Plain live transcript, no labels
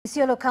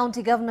Isiolo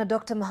County Governor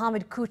Dr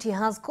Mohamed Kuti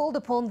has called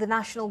upon the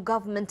national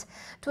government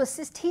to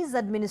assist his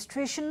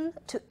administration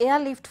to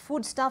airlift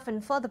foodstuff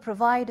and further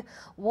provide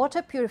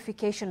water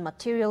purification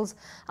materials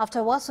after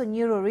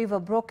Wasonyiro River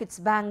broke its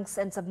banks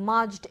and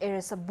submerged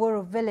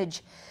Eresaburo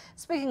village.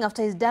 Speaking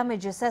after his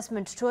damage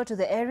assessment tour to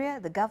the area,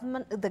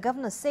 the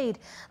governor said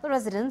the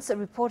residents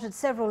reported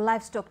several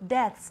livestock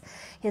deaths.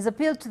 He has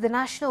appealed to the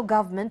national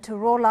government to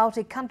roll out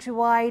a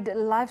countrywide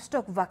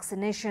livestock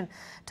vaccination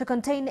to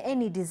contain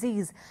any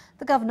disease.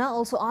 The governor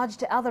also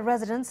urged other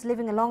residents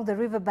living along the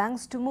river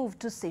banks to move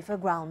to safer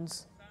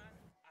grounds.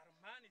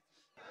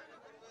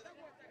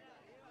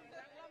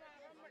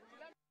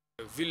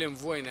 Vile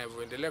mvua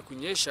inavyoendelea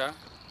kunyesha,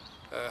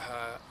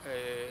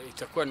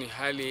 itakuwa ni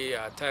hali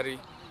ya hatari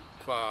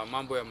kwa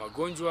mambo ya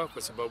magonjwa,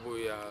 kwa sababu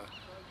ya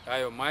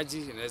hayo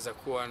maji inaweza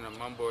kuwa na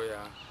mambo ya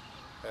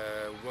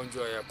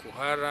ugonjwa ya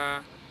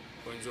kuhara,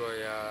 ugonjwa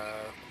ya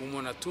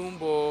kuumwa na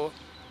tumbo.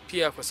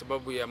 Pia kwa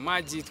sababu ya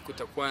maji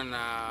kutakuwa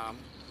na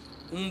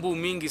mbu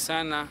mingi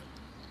sana,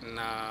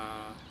 na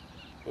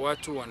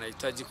watu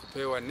wanahitaji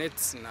kupewa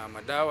nets na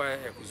madawa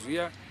ya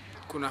kuzuia.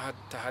 Kuna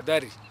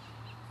tahadhari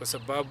kwa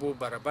sababu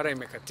barabara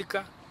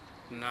imekatika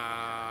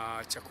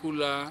na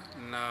chakula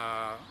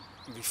na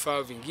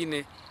vifaa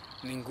vingine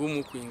ni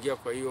ngumu kuingia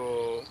kwa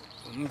hiyo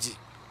mji.